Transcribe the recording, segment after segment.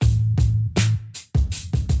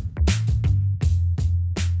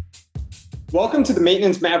Welcome to the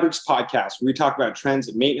Maintenance Mavericks podcast, where we talk about trends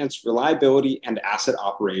in maintenance, reliability, and asset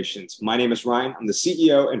operations. My name is Ryan. I'm the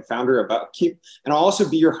CEO and founder of Upkeep, and I'll also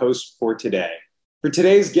be your host for today. For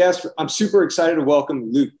today's guest, I'm super excited to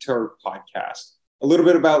welcome Luke to our podcast. A little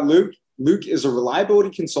bit about Luke. Luke is a reliability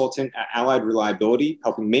consultant at Allied Reliability,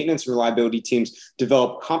 helping maintenance and reliability teams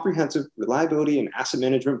develop comprehensive reliability and asset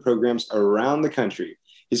management programs around the country.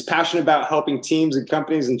 He's passionate about helping teams and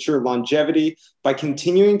companies ensure longevity by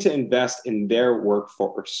continuing to invest in their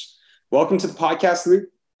workforce. Welcome to the podcast, Luke.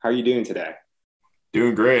 How are you doing today?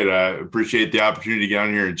 Doing great. I appreciate the opportunity to get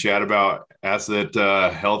on here and chat about asset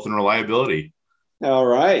health and reliability. All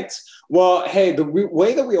right. Well, hey, the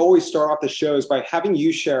way that we always start off the show is by having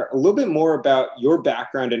you share a little bit more about your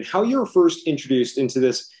background and how you were first introduced into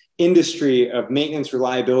this industry of maintenance,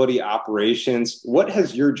 reliability, operations. What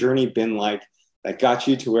has your journey been like that got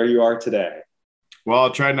you to where you are today? Well, I'll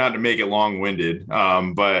try not to make it long-winded,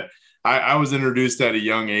 but I was introduced at a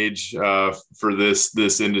young age for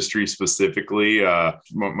this industry specifically.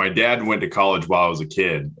 My dad went to college while I was a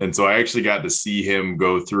kid, and so I actually got to see him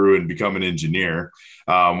go through and become an engineer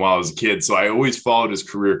while I was a kid. So I always followed his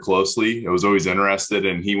career closely. I was always interested,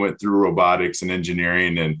 and he went through robotics and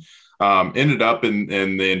engineering and ended up in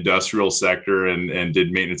the industrial sector and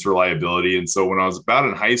did maintenance reliability. And so when I was about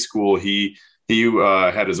in high school, he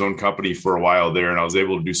had his own company for a while there, and I was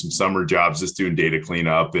able to do some summer jobs just doing data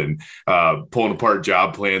cleanup and pulling apart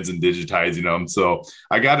job plans and digitizing them. So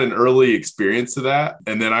I got an early experience to that.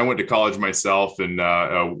 And then I went to college myself and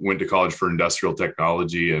went to college for industrial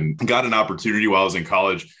technology and got an opportunity while I was in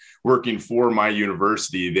college working for my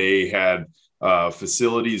university. They had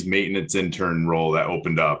facilities maintenance intern role that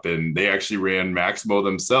opened up, and they actually ran Maximo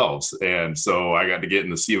themselves. And so I got to get in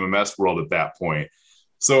the CMMS world at that point.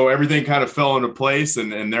 So everything kind of fell into place,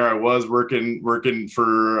 and there I was working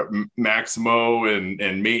for Maximo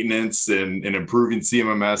and maintenance and improving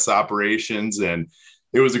CMMS operations, and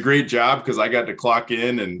it was a great job because I got to clock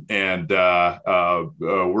in and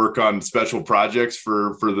work on special projects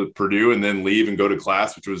for the Purdue, and then leave and go to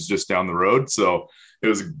class, which was just down the road. So it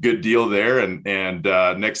was a good deal there. And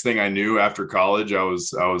next thing I knew, after college, I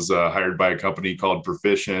was hired by a company called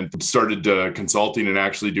Proficient. Started consulting and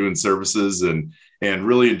actually doing services, and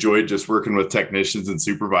really enjoyed just working with technicians and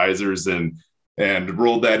supervisors, and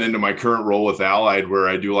rolled that into my current role with Allied, where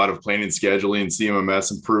I do a lot of planning, scheduling,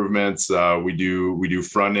 CMMS improvements. We do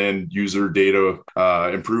front end user data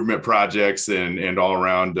improvement projects and all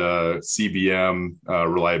around CBM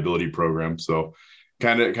reliability programs. So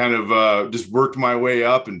kind of just worked my way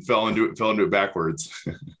up and fell into it backwards.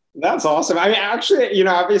 That's awesome. I mean, actually,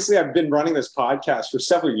 obviously I've been running this podcast for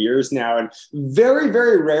several years now, and very,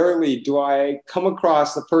 very rarely do I come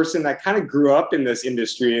across the person that kind of grew up in this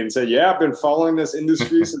industry and said, yeah, I've been following this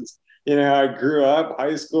industry since, I grew up,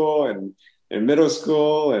 high school and in middle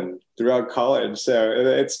school and throughout college. So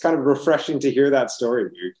it's kind of refreshing to hear that story,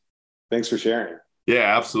 Luke. Thanks for sharing.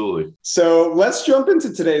 Yeah, absolutely. So let's jump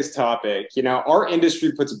into today's topic. Our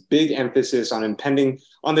industry puts a big emphasis on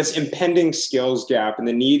this impending skills gap and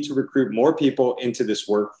the need to recruit more people into this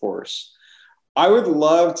workforce. I would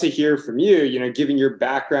love to hear from you, given your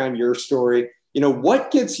background, your story,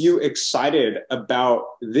 what gets you excited about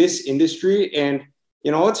this industry? And,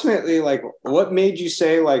 ultimately, like, what made you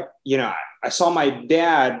say, like, I saw my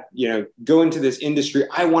dad, go into this industry.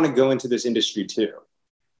 I want to go into this industry too.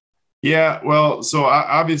 Yeah, well, so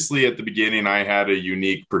obviously at the beginning, I had a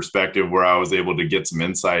unique perspective where I was able to get some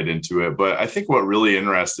insight into it. But I think what really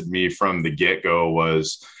interested me from the get-go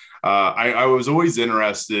was I was always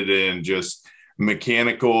interested in just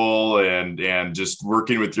mechanical and just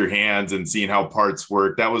working with your hands and seeing how parts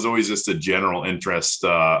work. That was always just a general interest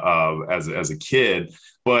as a kid.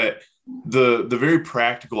 But the very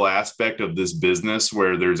practical aspect of this business,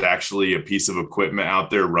 where there's actually a piece of equipment out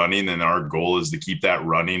there running and our goal is to keep that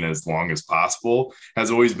running as long as possible, has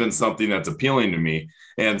always been something that's appealing to me.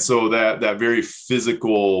 And so that very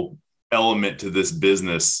physical element to this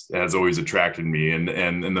business has always attracted me.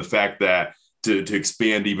 And the fact that to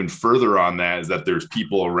expand even further on that is that there's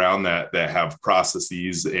people around that have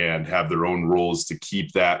processes and have their own roles to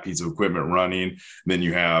keep that piece of equipment running. And then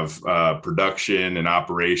you have production and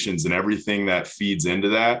operations and everything that feeds into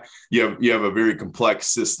that. You have a very complex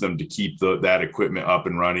system to keep that equipment up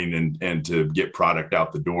and running and to get product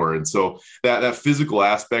out the door. And so that physical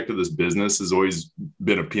aspect of this business has always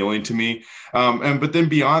been appealing to me. But then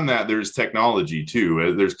beyond that, there's technology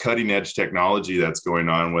too. There's cutting edge technology that's going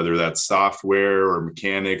on, whether that's software hardware or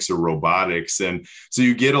mechanics or robotics. And so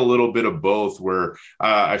you get a little bit of both where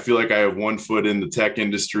I feel like I have one foot in the tech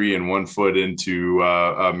industry and one foot into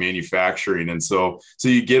manufacturing. And so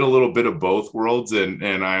you get a little bit of both worlds. And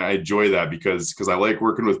I enjoy that because I like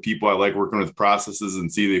working with people. I like working with processes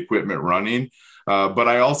and see the equipment running. But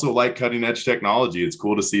I also like cutting edge technology. It's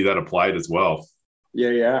cool to see that applied as well.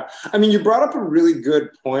 Yeah. I mean, you brought up a really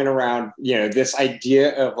good point around, this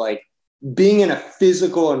idea of like being in a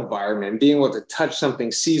physical environment, being able to touch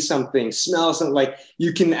something, see something, smell something, like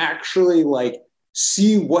you can actually like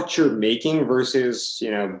see what you're making versus,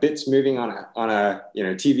 bits moving on a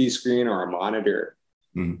TV screen or a monitor.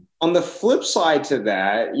 Mm-hmm. On the flip side to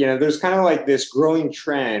that, there's kind of like this growing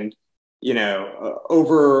trend,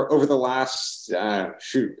 over the last,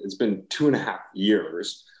 it's been 2.5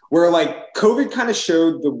 years, where like COVID kind of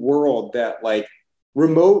showed the world that like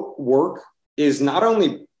remote work is not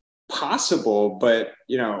only possible, but,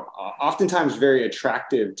 oftentimes very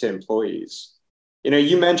attractive to employees.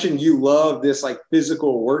 You mentioned you love this like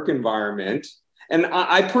physical work environment, and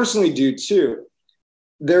I personally do too.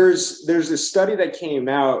 There's this study that came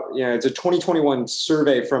out, it's a 2021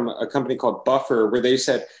 survey from a company called Buffer, where they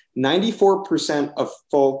said 94% of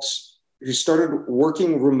folks who started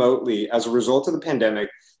working remotely as a result of the pandemic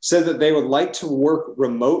said that they would like to work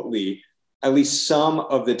remotely at least some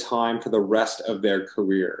of the time for the rest of their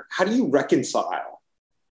career. How do you reconcile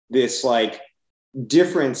this like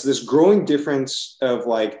difference, this growing difference of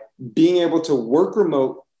like being able to work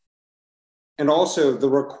remote and also the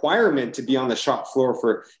requirement to be on the shop floor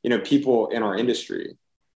for, people in our industry?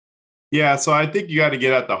 Yeah, so I think you got to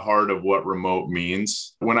get at the heart of what remote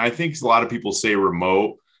means. When I think a lot of people say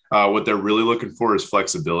remote, what they're really looking for is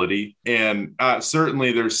flexibility. And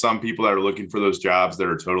certainly there's some people that are looking for those jobs that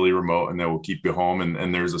are totally remote and that will keep you home.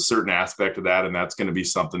 And there's a certain aspect of that. And that's going to be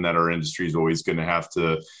something that our industry is always going to have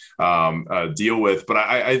to deal with. But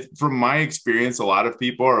I, from my experience, a lot of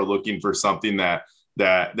people are looking for something that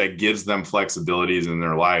gives them flexibilities in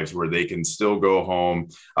their lives where they can still go home.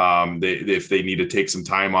 If they need to take some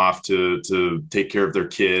time off to take care of their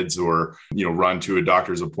kids or, run to a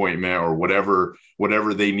doctor's appointment or whatever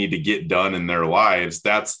they need to get done in their lives,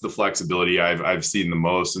 that's the flexibility I've seen the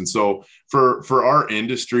most. And so for our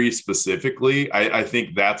industry specifically, I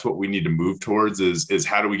think that's what we need to move towards is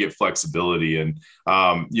how do we get flexibility? And,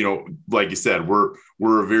 like you said,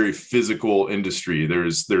 we're a very physical industry.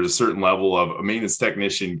 There's a certain level of a maintenance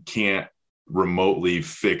technician can't remotely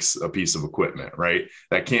fix a piece of equipment, right?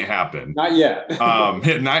 That can't happen. Not yet.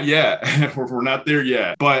 Not yet. We're not there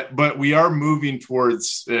yet. But we are moving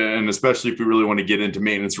towards, and especially if we really want to get into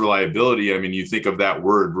maintenance reliability, I mean, you think of that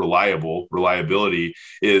word reliability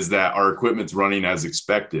is that our equipment's running as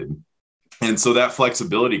expected. And so that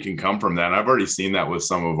flexibility can come from that. And I've already seen that with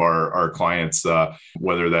some of our clients,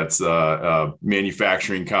 whether that's a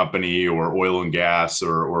manufacturing company or oil and gas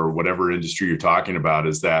or whatever industry you're talking about,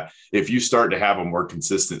 is that if you start to have a more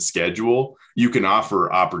consistent schedule, you can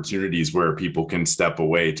offer opportunities where people can step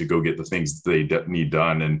away to go get the things that they need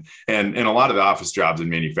done. And a lot of the office jobs in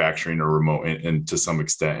manufacturing are remote and to some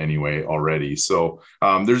extent anyway already. So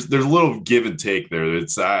there's a little give and take there.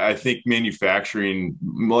 I think manufacturing,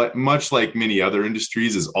 much like many other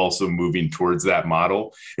industries, is also moving towards that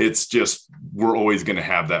model. It's just, we're always going to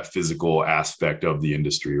have that physical aspect of the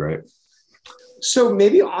industry, right? So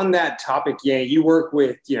maybe on that topic, you work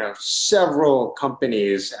with, several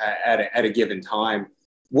companies at a given time.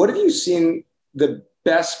 What have you seen the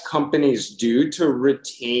best companies do to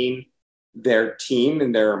retain their team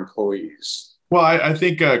and their employees? Well, I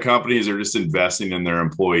think companies are just investing in their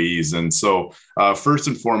employees. And so first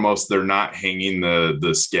and foremost, they're not hanging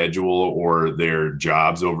the schedule or their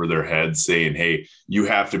jobs over their heads saying, hey, you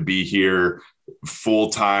have to be here full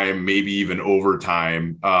time, maybe even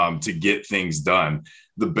overtime to get things done.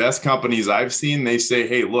 The best companies I've seen, they say,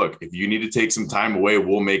 hey, look, if you need to take some time away,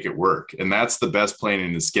 we'll make it work. And that's the best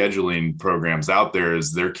planning and scheduling programs out there,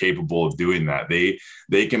 is they're capable of doing that.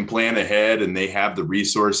 They can plan ahead and they have the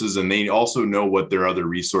resources, and they also know what their other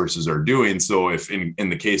resources are doing. So if in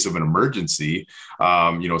the case of an emergency,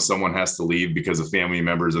 someone has to leave because a family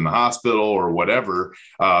member is in the hospital or whatever,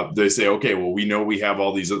 they say, okay, well, we know we have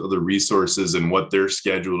all these other resources and what they're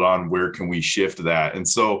scheduled on, where can we shift that? And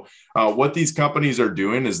so what these companies are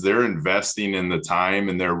doing is they're investing in the time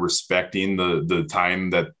and they're respecting the time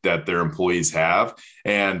that their employees have.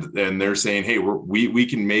 And they're saying, hey, we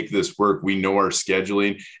can make this work. We know our scheduling,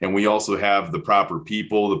 and we also have the proper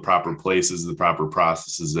people, the proper places, the proper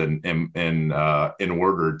processes in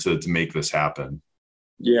order to make this happen.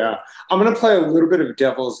 Yeah. I'm going to play a little bit of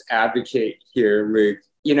devil's advocate here, Luke.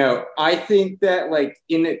 I think that like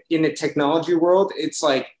in the technology world, it's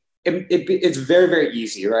like it's very, very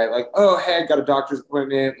easy, right? Like, oh, hey, I got a doctor's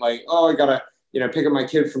appointment. Like, oh, I gotta, pick up my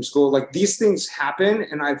kid from school. Like these things happen,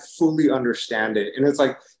 and I fully understand it. And it's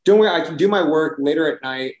like, don't worry, I can do my work later at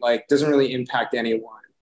night. Like, doesn't really impact anyone.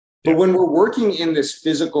 But when we're working in this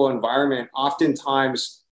physical environment,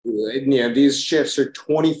 oftentimes, these shifts are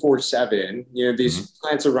 24/7. These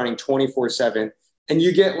plants are running 24/7, and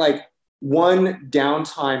you get like one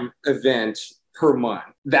downtime event per month.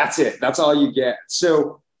 That's it. That's all you get.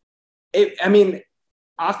 So,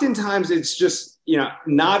 oftentimes it's just,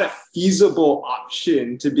 not a feasible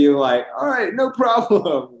option to be like, all right, no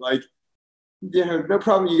problem. Like, no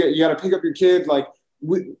problem. You got to pick up your kid. Like,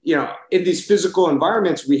 in these physical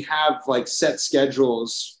environments, we have like set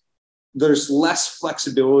schedules. There's less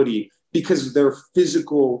flexibility because they're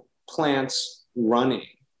physical plants running.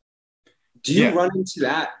 Do you run into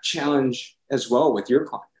that challenge as well with your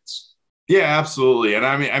clients? Yeah, absolutely. And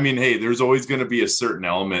I mean, hey, there's always going to be a certain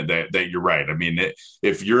element that you're right. I mean,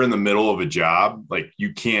 if you're in the middle of a job, like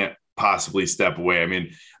you can't possibly step away. I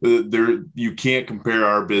mean, you can't compare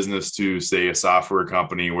our business to, say, a software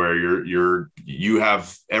company where you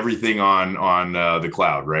have everything on the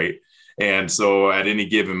cloud, right? And so at any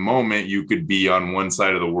given moment, you could be on one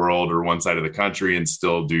side of the world or one side of the country and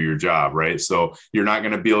still do your job, right? So you're not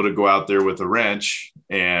going to be able to go out there with a wrench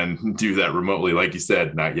and do that remotely, like you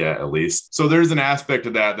said, not yet, at least. So there's an aspect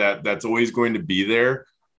of that's always going to be there.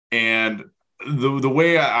 And the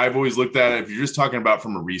way I've always looked at it, if you're just talking about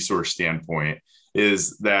from a resource standpoint,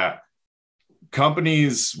 is that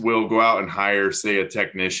companies will go out and hire, say, a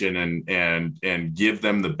technician and give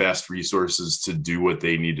them the best resources to do what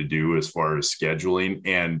they need to do as far as scheduling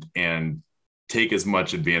and take as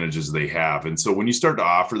much advantage as they have. And so when you start to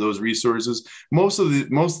offer those resources, most of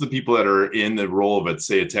the people that are in the role of,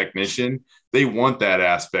 say, a technician, they want that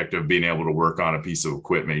aspect of being able to work on a piece of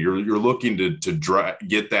equipment. You're looking to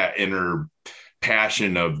get that inner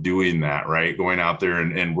passion of doing that, right? Going out there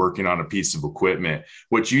and working on a piece of equipment.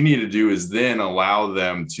 What you need to do is then allow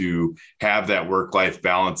them to have that work-life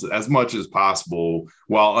balance as much as possible,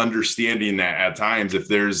 while understanding that at times, if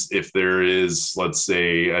there is, let's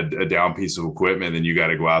say, a down piece of equipment, then you got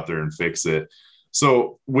to go out there and fix it.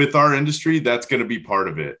 So with our industry, that's going to be part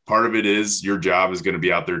of it. Part of it is your job is going to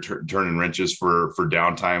be out there turning wrenches for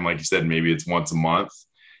downtime. Like you said, maybe it's once a month,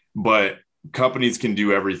 but companies can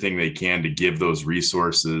do everything they can to give those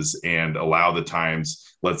resources and allow the times.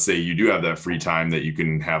 Let's say you do have that free time that you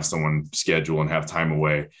can have someone schedule and have time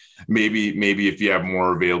away. Maybe if you have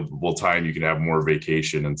more available time, you can have more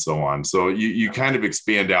vacation and so on. So you kind of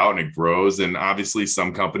expand out and it grows. And obviously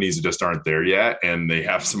some companies just aren't there yet, and they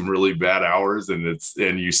have some really bad hours, and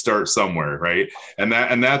you start somewhere, right? And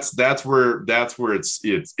that's where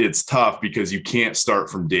it's tough, because you can't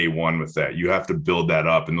start from day one with that. You have to build that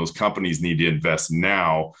up, and those companies need to invest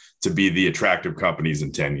now to be the attractive companies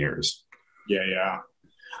in 10 years. Yeah.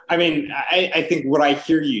 I mean, I think what I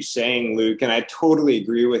hear you saying, Luke, and I totally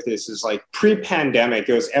agree with this, is like pre-pandemic,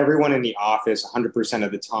 it was everyone in the office 100%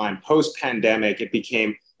 of the time. Post-pandemic, it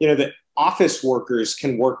became, the office workers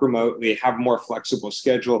can work remotely, have more flexible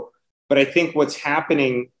schedule. But I think what's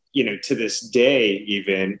happening, to this day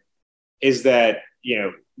even, is that,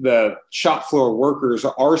 the shop floor workers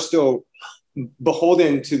are still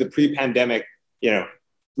beholden to the pre-pandemic,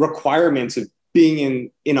 requirements of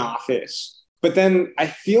being in office. But then I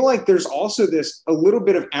feel like there's also a little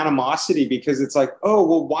bit of animosity, because it's like, oh,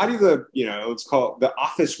 well, why do let's call it the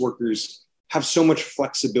office workers have so much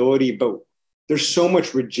flexibility, but there's so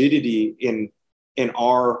much rigidity in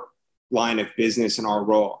our line of business and our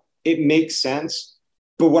role? It makes sense.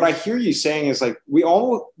 But what I hear you saying is like, we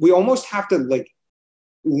almost have to like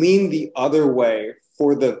lean the other way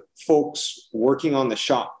for the folks working on the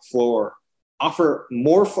shop floor, offer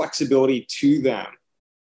more flexibility to them.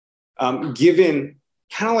 Given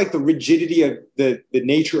kind of like the rigidity of the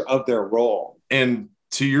nature of their role. And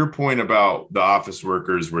to your point about the office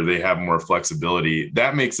workers where they have more flexibility,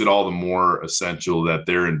 that makes it all the more essential that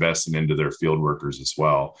they're investing into their field workers as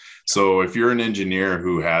well. So if you're an engineer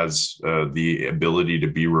who has the ability to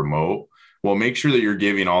be remote, well, make sure that you're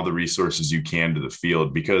giving all the resources you can to the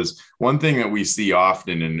field, because one thing that we see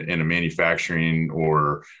often in a manufacturing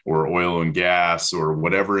or oil and gas or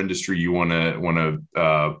whatever industry you want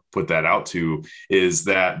to put that out to, is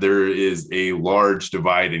that there is a large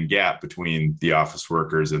divide and gap between the office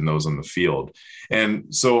workers and those on the field. And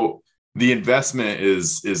so the investment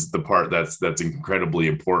is the part that's incredibly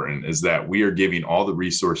important, is that we are giving all the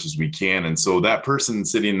resources we can. And so that person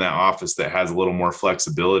sitting in that office that has a little more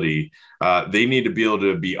flexibility, they need to be able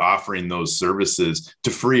to be offering those services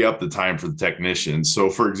to free up the time for the technicians. So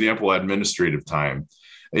for example, administrative time.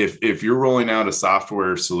 if you're rolling out a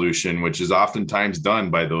software solution, which is oftentimes done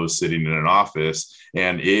by those sitting in an office,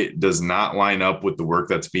 and it does not line up with the work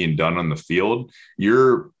that's being done on the field,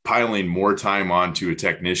 you're piling more time onto a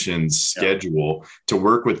technician's schedule to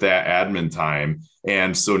work with that admin time.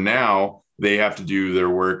 And so now they have to do their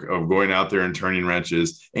work of going out there and turning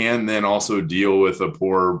wrenches, and then also deal with a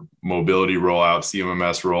poor mobility rollout,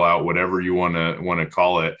 CMMS rollout, whatever you want to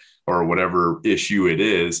call it, or whatever issue it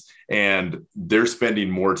is. And they're spending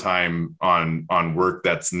more time on work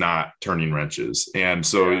that's not turning wrenches. And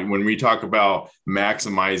so when we talk about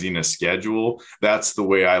maximizing a schedule, that's the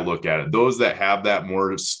way I look at it. Those that have that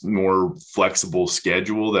more flexible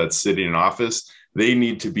schedule that's sitting in office, they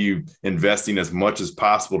need to be investing as much as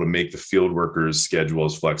possible to make the field workers' schedule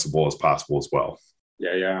as flexible as possible as well.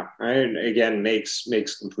 Yeah. And again, makes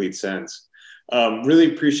complete sense.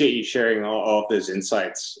 Really appreciate you sharing all of those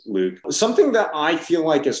insights, Luke. Something that I feel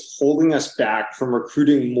like is holding us back from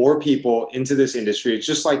recruiting more people into this industry, it's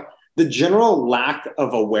just like the general lack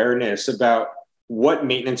of awareness about what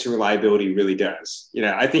maintenance and reliability really does.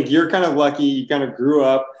 I think you're kind of lucky. You kind of grew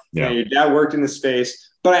up, your dad worked in the space,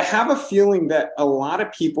 but I have a feeling that a lot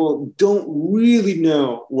of people don't really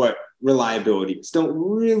know what reliability is, don't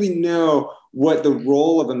really know what the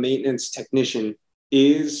role of a maintenance technician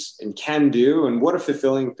is and can do, and what a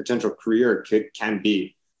fulfilling potential career can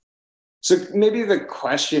be. So maybe the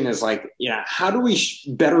question is how do we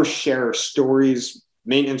better share stories,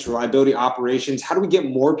 maintenance, reliability, operations? How do we get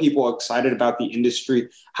more people excited about the industry?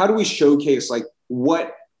 How do we showcase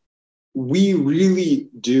what we really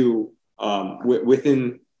do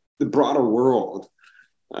within the broader world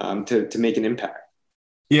to make an impact?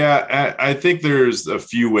 Yeah, I think there's a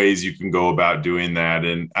few ways you can go about doing that.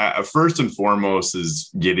 And first and foremost is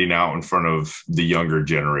getting out in front of the younger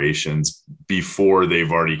generations before they've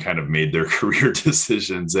already kind of made their career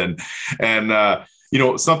decisions. And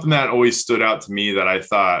something that always stood out to me that I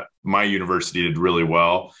thought my university did really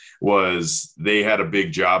well was they had a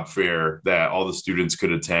big job fair that all the students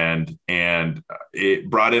could attend, and it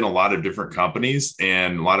brought in a lot of different companies,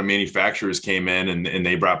 and a lot of manufacturers came in and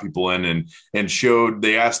they brought people in and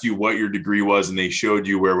they asked you what your degree was, and they showed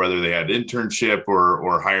you whether they had internship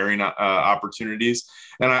or hiring opportunities.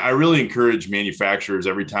 And I really encourage manufacturers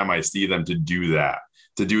every time I see them to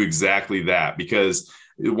do exactly that, because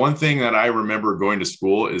one thing that I remember going to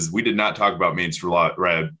school is we did not talk about maintenance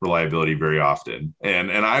reliability very often.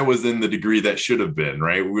 And I was in the degree that should have been,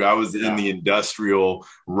 right? I was in the industrial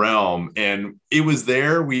realm, and it was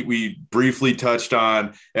there. We briefly touched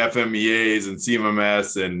on FMEAs and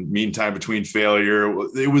CMMS and mean time between failure.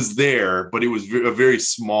 It was there, but it was a very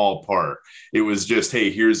small part. It was just,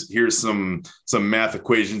 hey, here's some math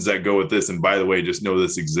equations that go with this. And by the way, just know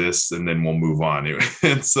this exists, and then we'll move on.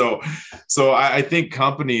 And so I think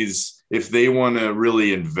companies, if they want to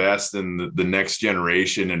really invest in the next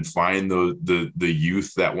generation and find the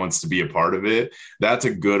youth that wants to be a part of it, that's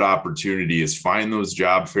a good opportunity, is find those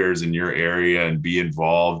job fairs in your area and be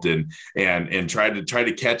involved and try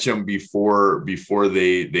to catch them before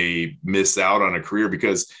they miss out on a career.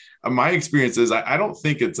 Because my experience is I don't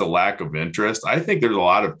think it's a lack of interest. I think there's a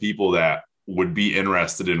lot of people that would be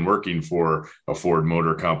interested in working for a Ford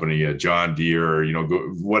Motor Company, a John Deere, or,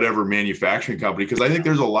 whatever manufacturing company, because I think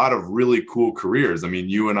there's a lot of really cool careers. I mean,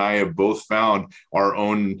 you and I have both found our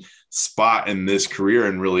own spot in this career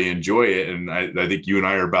and really enjoy it. And I think you and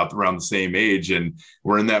I are about around the same age, and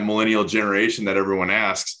we're in that millennial generation that everyone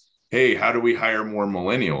asks, hey, how do we hire more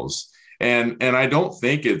millennials? And I don't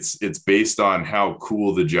think it's based on how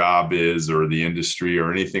cool the job is or the industry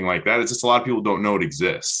or anything like that. It's just a lot of people don't know it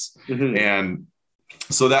exists. Mm-hmm. And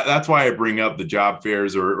so that's why I bring up the job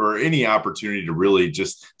fairs or any opportunity to really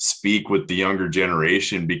just speak with the younger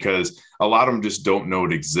generation, because a lot of them just don't know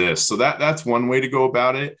it exists. So that's one way to go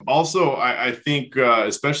about it. Also, I think,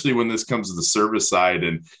 especially when this comes to the service side,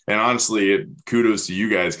 and honestly, kudos to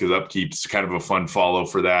you guys, because Upkeep's kind of a fun follow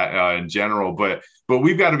for that in general. But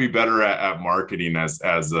we've got to be better at marketing as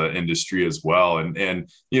an industry as well. And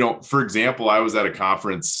for example, I was at a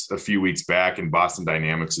conference a few weeks back, and Boston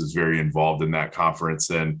Dynamics is very involved in that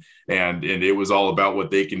conference, and it was all about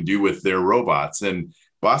what they can do with their robots. And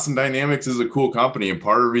Boston Dynamics is a cool company, and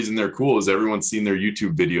part of the reason they're cool is everyone's seen their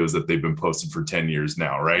YouTube videos that they've been posting for 10 years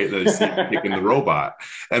now, right? They see picking the robot,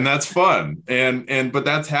 and that's fun. But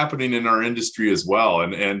that's happening in our industry as well.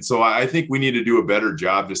 And so I think we need to do a better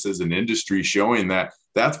job just as an industry showing that,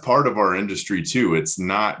 that's part of our industry too. It's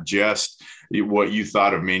not just what you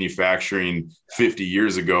thought of manufacturing 50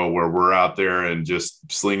 years ago, where we're out there and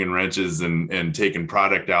just slinging wrenches and taking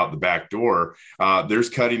product out the back door. There's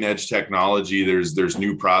cutting edge technology. There's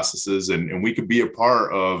new processes, and we could be a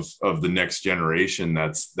part of the next generation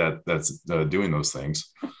that's doing those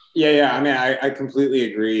things. Yeah. I mean, I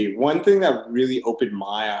completely agree. One thing that really opened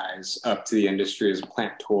my eyes up to the industry is a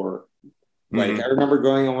plant tour. Like, I remember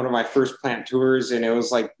going on one of my first plant tours, and it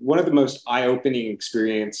was like one of the most eye-opening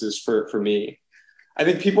experiences for me. I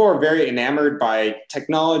think people are very enamored by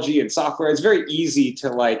technology and software. It's very easy to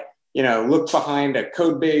look behind a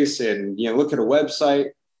code base and, look at a website,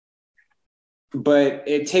 but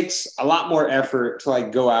it takes a lot more effort to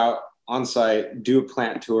go out on site, do a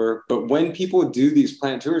plant tour. But when people do these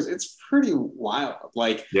plant tours, it's pretty wild.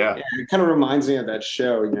 It kind of reminds me of that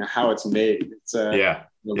show, How It's Made. It's a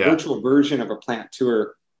virtual version of a plant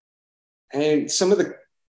tour. And some of the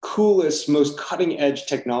coolest, most cutting edge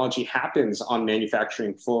technology happens on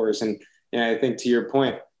manufacturing floors. And I think, to your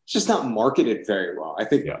point, it's just not marketed very well. I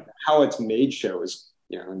think How It's Made show is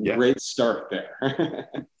a great start there.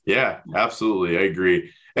 Yeah, absolutely. I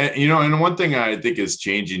agree. And one thing I think is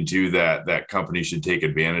changing too, that companies should take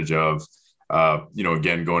advantage of,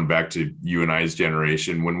 again, going back to you and I's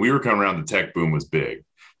generation, when we were coming around, the tech boom was big.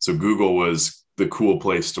 So Google was the cool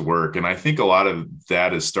place to work. And I think a lot of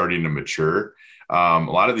that is starting to mature. A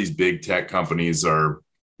lot of these big tech companies are,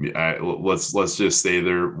 let's just say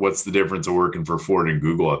what's the difference of working for Ford and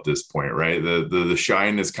Google at this point, right? The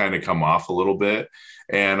shine has kind of come off a little bit.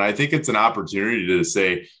 And I think it's an opportunity to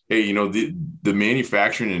say, hey, the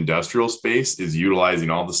manufacturing industrial space is utilizing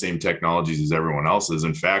all the same technologies as everyone else is.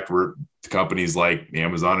 In fact, companies like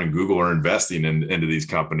Amazon and Google are investing into these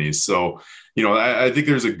companies. So, I think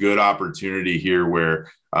there's a good opportunity here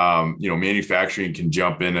where, manufacturing can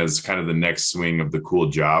jump in as kind of the next swing of the cool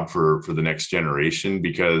job for the next generation,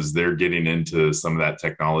 because they're getting into some of that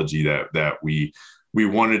technology that we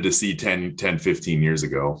wanted to see 10, 15 years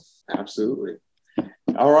ago. Absolutely.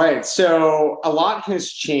 All right. So a lot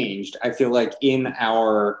has changed, I feel like, in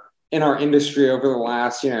our industry over the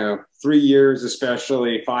last, 3 years,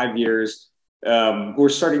 especially 5 years. We're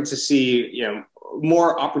starting to see,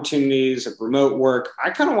 more opportunities of remote work. I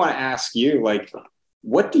kind of want to ask you,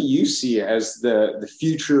 what do you see as the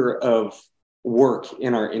future of work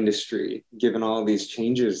in our industry, given all these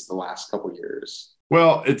changes the last couple of years?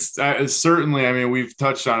 Well, it's certainly, I mean, we've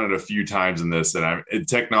touched on it a few times in this, and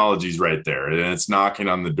technology's right there and it's knocking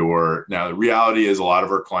on the door. Now, the reality is a lot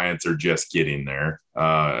of our clients are just getting there.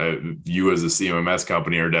 You as a CMMS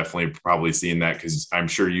company are definitely probably seeing that, because I'm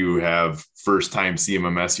sure you have first-time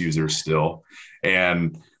CMMS users still.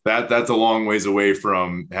 And that's a long ways away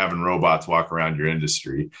from having robots walk around your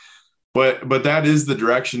industry. But that is the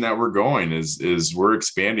direction that we're going, is we're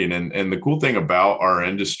expanding. And the cool thing about our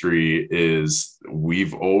industry is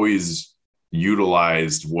we've always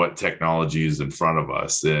utilized what technology is in front of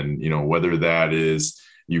us. And, whether that is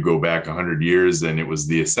you go back 100 years and it was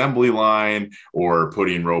the assembly line, or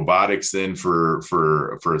putting robotics in for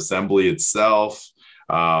assembly itself.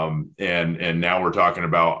 And now we're talking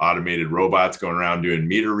about automated robots going around doing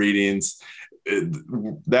meter readings.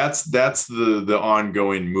 That's the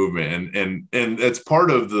ongoing movement, and it's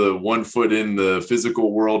part of the 1 foot in the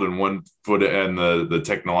physical world and 1 foot in the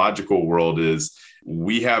technological world. Is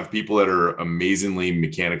we have people that are amazingly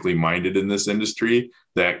mechanically minded in this industry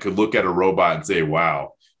that could look at a robot and say,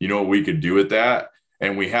 wow, what we could do with that.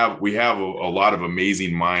 And we have a lot of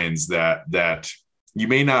amazing minds that you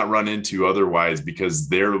may not run into otherwise, because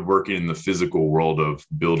they're working in the physical world of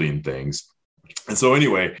building things. And so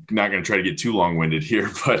anyway, not going to try to get too long-winded here,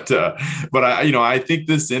 but I think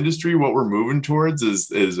this industry, what we're moving towards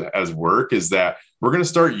is as work, is that we're going to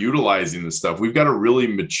start utilizing this stuff. We've got a really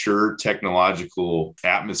mature technological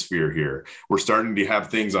atmosphere here. We're starting to have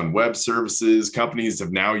things on web services. Companies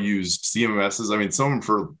have now used CMMSs. I mean, some of them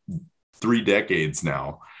for 3 decades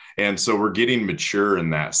now. And so we're getting mature in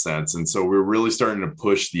that sense. And so we're really starting to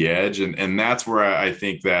push the edge. And that's where I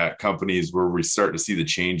think that companies, where we start to see the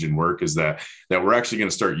change in work, is that we're actually going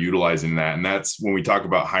to start utilizing that. And that's when we talk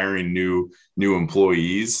about hiring new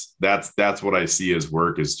employees, that's what I see as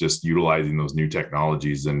work, is just utilizing those new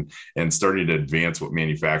technologies and starting to advance what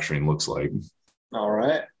manufacturing looks like. All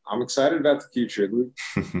right. I'm excited about the future, Luke.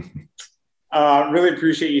 Really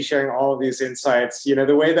appreciate you sharing all of these insights.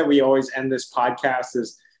 The way that we always end this podcast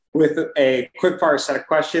is with a quick fire set of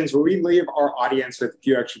questions where we leave our audience with a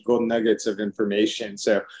few extra golden nuggets of information.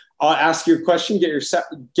 So I'll ask you a question,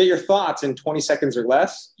 get your thoughts in 20 seconds or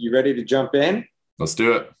less. You ready to jump in? Let's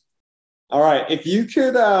do it. All right. If you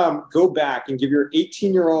could go back and give your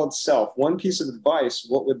 18-year-old self one piece of advice,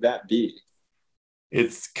 what would that be?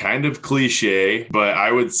 It's kind of cliche, but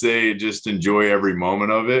I would say just enjoy every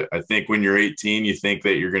moment of it. I think when you're 18, you think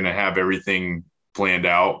that you're going to have everything planned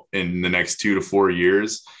out in the next 2 to 4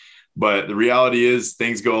 years. But the reality is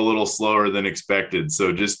things go a little slower than expected.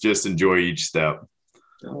 So just enjoy each step.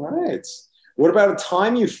 All right. What about a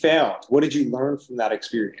time you failed? What did you learn from that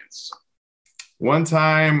experience? One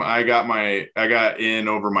time I got in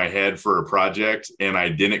over my head for a project and I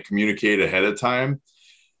didn't communicate ahead of time.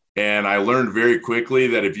 And I learned very quickly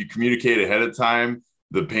that if you communicate ahead of time,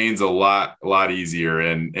 the pain's a lot easier.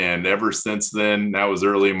 And ever since then, that was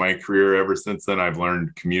early in my career. Ever since then, I've learned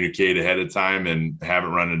to communicate ahead of time and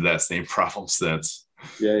haven't run into that same problem since.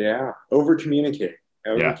 Yeah. Over communicate.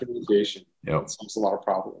 Yeah. Communication. Yep. Solves a lot of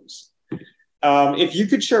problems. If you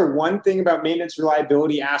could share one thing about maintenance,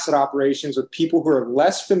 reliability, asset operations with people who are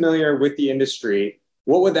less familiar with the industry,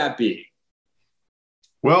 what would that be?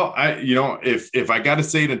 Well, if I got to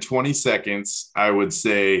say it in 20 seconds, I would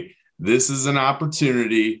say this is an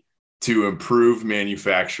opportunity to improve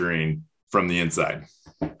manufacturing from the inside.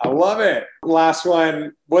 I love it. Last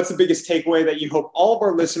one. What's the biggest takeaway that you hope all of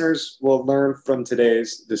our listeners will learn from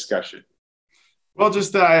today's discussion? Well,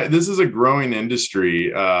 just that this is a growing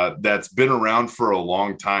industry that's been around for a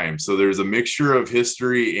long time. So there's a mixture of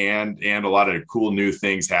history and a lot of cool new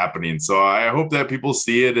things happening. So I hope that people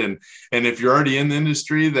see it, and if you're already in the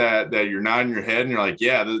industry, that you're nodding your head and you're like,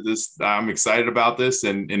 yeah, this I'm excited about this.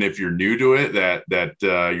 And if you're new to it, that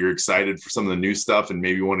you're excited for some of the new stuff and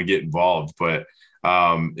maybe want to get involved. But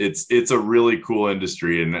it's a really cool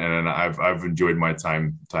industry, and I've enjoyed my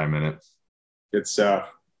time in it. Good stuff.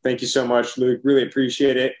 Thank you so much, Luke. Really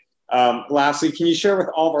appreciate it. Lastly, can you share with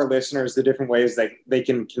all of our listeners the different ways that they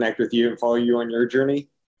can connect with you and follow you on your journey?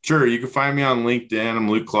 Sure. You can find me on LinkedIn. I'm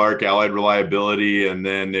Luke Clark, Allied Reliability. And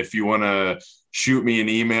then if you want to shoot me an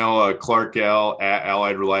email,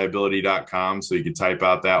 clarkl@alliedreliability.com. So you can type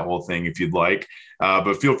out that whole thing if you'd like.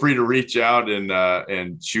 But feel free to reach out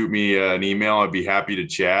and shoot me an email. I'd be happy to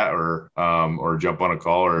chat or jump on a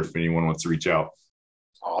call, or if anyone wants to reach out.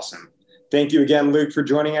 Awesome. Thank you again, Luke, for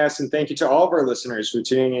joining us. And thank you to all of our listeners for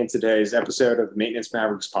tuning in today's episode of the Maintenance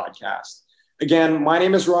Mavericks podcast. Again, my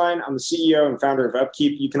name is Ryan. I'm the CEO and founder of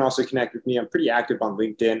Upkeep. You can also connect with me. I'm pretty active on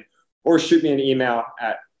LinkedIn, or shoot me an email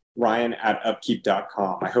at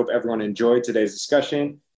ryan@upkeep.com. I hope everyone enjoyed today's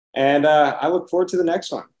discussion, and I look forward to the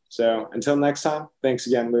next one. So until next time, thanks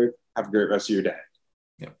again, Luke. Have a great rest of your day.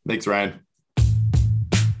 Yeah. Thanks, Ryan.